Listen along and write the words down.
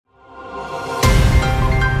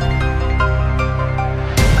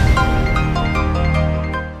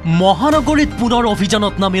মহানগৰীত পুনৰ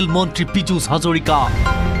অভিযানত নামিল মন্ত্ৰী পীযুষ হাজৰিকা।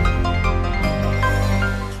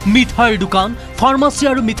 মিঠাইৰ দোকান, ফাৰ্মাচী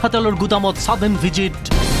আৰু মিঠাতেলৰ গুদামত সাডেন ভিজিট।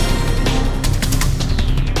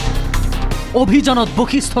 অভিযানত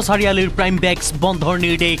বশিষ্ঠ চাৰিআলিৰ প্ৰাইম বেগছ বন্ধৰ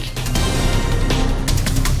নিৰ্দেশ।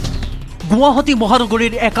 গুৱাহাটী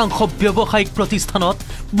মহানগৰীৰ একাংশ ব্যৱসায়িক প্ৰতিষ্ঠানত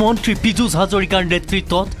মন্ত্ৰী পীযুষ হাজৰিকাৰ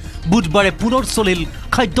নেতৃত্বত বুধবাৰে পুনৰ চলিল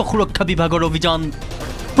খাদ্য সুৰক্ষা বিভাগৰ অভিযান।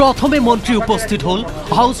 প্ৰথমে মন্ত্ৰী উপস্থিত হল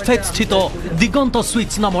হাউচ ফেটস্থিত দিগন্ত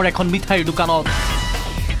সুইটছ নামৰ এখন মিঠাইৰ দোকানত।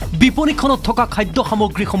 বিপণীখনত থকা খাদ্য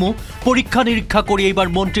সামগ্ৰীসমূহ পৰীক্ষা নিৰীক্ষা কৰি এইবাৰ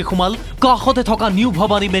মন্ত্ৰী সোমাল কাষতে থকা নিউ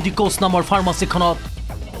ভৱানী মেডিকোছ নামৰ ফাৰ্মাচীখনত।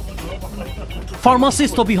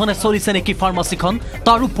 ফাৰ্মাচিষ্ট অবিহনে চলিছে নেকি ফাৰ্মাচীখন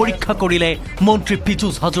তাৰো পৰীক্ষা কৰিলে মন্ত্ৰী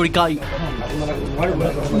পীযুষ হাজৰিকাই।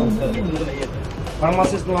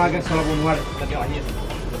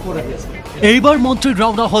 এইবাৰ মন্ত্ৰীৰ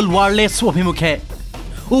ৰাওনা হল ৱাৰলেছ অভিমুখে।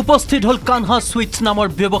 উপস্থিত হল কানহা সুইটছ নামৰ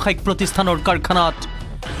ব্যৱসায়িক প্ৰতিষ্ঠানৰ কাৰখানাত।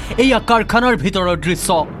 এয়া কাৰখানাৰ ভিতৰৰ দৃশ্য,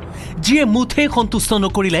 যিয়ে মুঠেই সন্তুষ্ট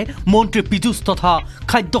নকৰিলে মন্ত্ৰী পীযুষ তথা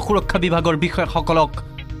খাদ্য সুৰক্ষা বিভাগৰ বিষয়াসকলক।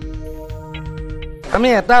 আমি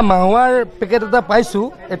এটা মাহৰ পেকেট এটা পাইছোঁ,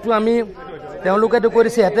 এইটো আমি তেওঁলোকেতো কৈ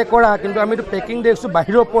দিছে ইয়াতে কৰা, কিন্তু আমি এইটো পেকিং দেখিছোঁ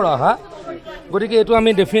বাহিৰৰ পৰা অহা, গতিকে এইটো আমি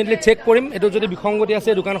ডেফিনেটলি চেক কৰিম। এইটো যদি বিসংগতি আছে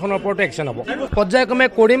দোকানখনৰ ওপৰতে একশ্যন হ'ব, পৰ্যায়ক্ৰমে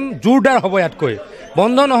কৰিম, জোৰদাৰ হ'ব। ইয়াতকৈ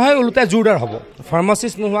বন্ধ নহয়, ওলোটাই জোৰদাৰ হ'ব।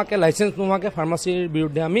 ফাৰ্মাচিষ্ট নোহোৱাকৈ, লাইচেঞ্চ নোহোৱাকৈ ফাৰ্মাচীৰ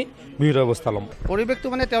বিৰুদ্ধে আমি বিহিত ব্যৱস্থা ল'ম। পৰিৱেশটো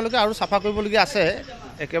মানে তেওঁলোকে আৰু চাফা কৰিবলগীয়া আছে,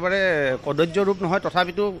 একেবাৰে কদৰ্য ৰূপ নহয়,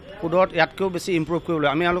 তথাপিতো সুদত ইয়াতকৈও বেছি ইম্প্ৰুভ কৰিবলৈ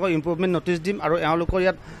আমি এওঁলোকক ইম্প্ৰুভমেণ্ট নটিচ দিম। আৰু এওঁলোকৰ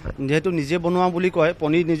ইয়াত যিহেতু নিজে বনোৱা বুলি কয়,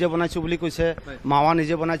 পনীৰ নিজে বনাইছোঁ বুলি কৈছে, মাৱা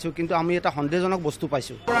নিজে বনাইছোঁ, কিন্তু আমি এটা সন্দেহজনক বস্তু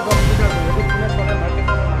পাইছোঁ।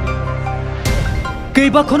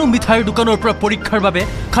 কেইবাখনো মিঠাইৰ দোকানৰ পৰা পৰীক্ষাৰ বাবে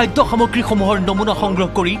খাদ্য সামগ্ৰীসমূহৰ নমুনা সংগ্ৰহ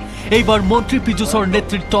কৰি এইবাৰ মন্ত্ৰী পীযুষৰ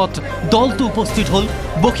নেতৃত্বত দলটো উপস্থিত হল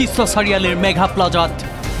বশিষ্ঠ চাৰিআলিৰ মেঘা প্লাজাত।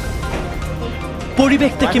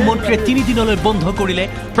 পৰিৱেশ দেখি মন্ত্ৰীয়ে 3 দিনলৈ বন্ধ কৰিলে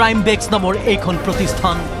প্ৰাইম বেগছ নামৰ এইখন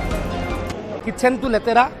প্ৰতিষ্ঠান। কিটচেনটো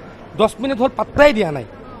লেতেৰা, 10 মিনিট হ'ল পাত্তাই দিয়া নাই,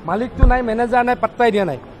 মালিকটো নাই, মেনেজাৰ নাই, পাত্তাই দিয়া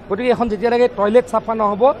নাই। গতিকে এখন যেতিয়ালৈকে টয়লেট চাফা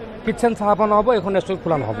নহ'ব, কিটচেন চাফা নহ'ব, এখন ৰেষ্টুৰেণ্ট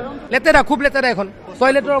খোলা নহ'ব। লেতেৰা, খুব লেতেৰা এখন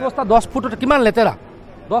টয়লেটৰ অৱস্থা। 10 ফুটত কিমান লেতেৰা,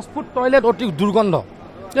 10 ফুট টয়লেট, অতি দুৰ্গন্ধ।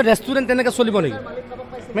 ৰেষ্টুৰেণ্ট তেনেকৈ চলিব নেকি?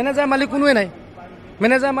 মেনেজাৰ মালিক কোনোৱে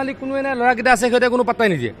নাই, ল'ৰাকেইটা আছে, সিহঁতে কোনো পাত্তাই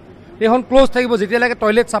নিদিয়ে। এইখন ক্ল'জ থাকিব, যেতিয়ালৈকে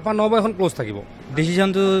টয়লেট চাফা নহ'ব এখন ক্ল'জ থাকিব।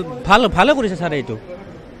 ডিচিশ্যনটো ভালে কৰিছে ছাৰে, এইটো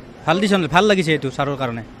ভাল ডিচিশ্যন, ভাল লাগিছে এইটো ছাৰৰ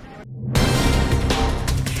কাৰণে।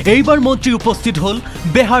 এইবাৰ মন্ত্ৰী উপস্থিত হল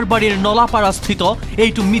বেহাৰবাৰীৰ নলাপাৰাস্থিত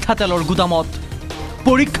এইটো মিঠাতেলৰ গুদামত।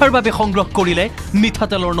 পৰীক্ষাৰ বাবে সংগ্ৰহ কৰিলে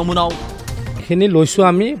মিঠাতেলৰ নমুনাও। এইখিনি লৈছোঁ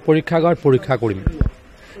আমি পৰীক্ষাগাৰত পৰীক্ষা কৰিম।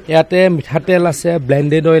 ইয়াতে মিঠাতেল আছে,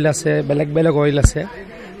 ব্লেণ্ডেড অইল আছে, বেলেগ বেলেগ অইল আছে,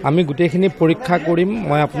 আমি গোটেইখিনি পৰীক্ষা কৰিম।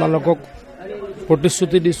 মই আপোনালোকক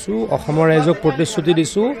প্ৰতিশ্ৰুতি দিছোঁ, অসমৰ ৰাইজক প্ৰতিশ্ৰুতি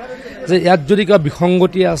দিছোঁ যে ইয়াত যদি কিবা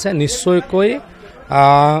বিসংগতি আছে নিশ্চয়কৈ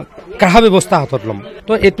কাঢ়া ব্যৱস্থা হাতত ল'ম।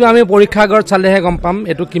 তো এইটো আমি পৰীক্ষাগাৰত চালেহে গম পাম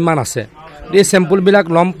এইটো কিমান আছে। এই চেম্পুলবিলাক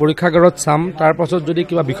ল'ম, পৰীক্ষাগাৰত চাম, তাৰপাছত যদি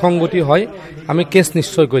কিবা বিসংগতি হয় আমি কেছ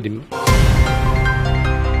নিশ্চয়কৈ দিম।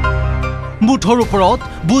 মুঠৰ ওপৰত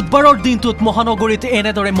বুধবাৰৰ দিনটোত মহানগৰীত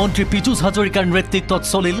এনেদৰে মন্ত্ৰী পীযুষ হাজৰিকাৰ নেতৃত্বত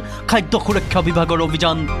চলিল খাদ্য সুৰক্ষা বিভাগৰ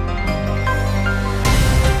অভিযান।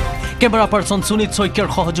 কেমেৰা পাৰ্চন সুনীত শইকীয়াৰ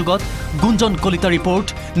সহযোগত গুঞ্জন Kalita report,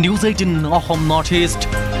 news 18 Assam north east.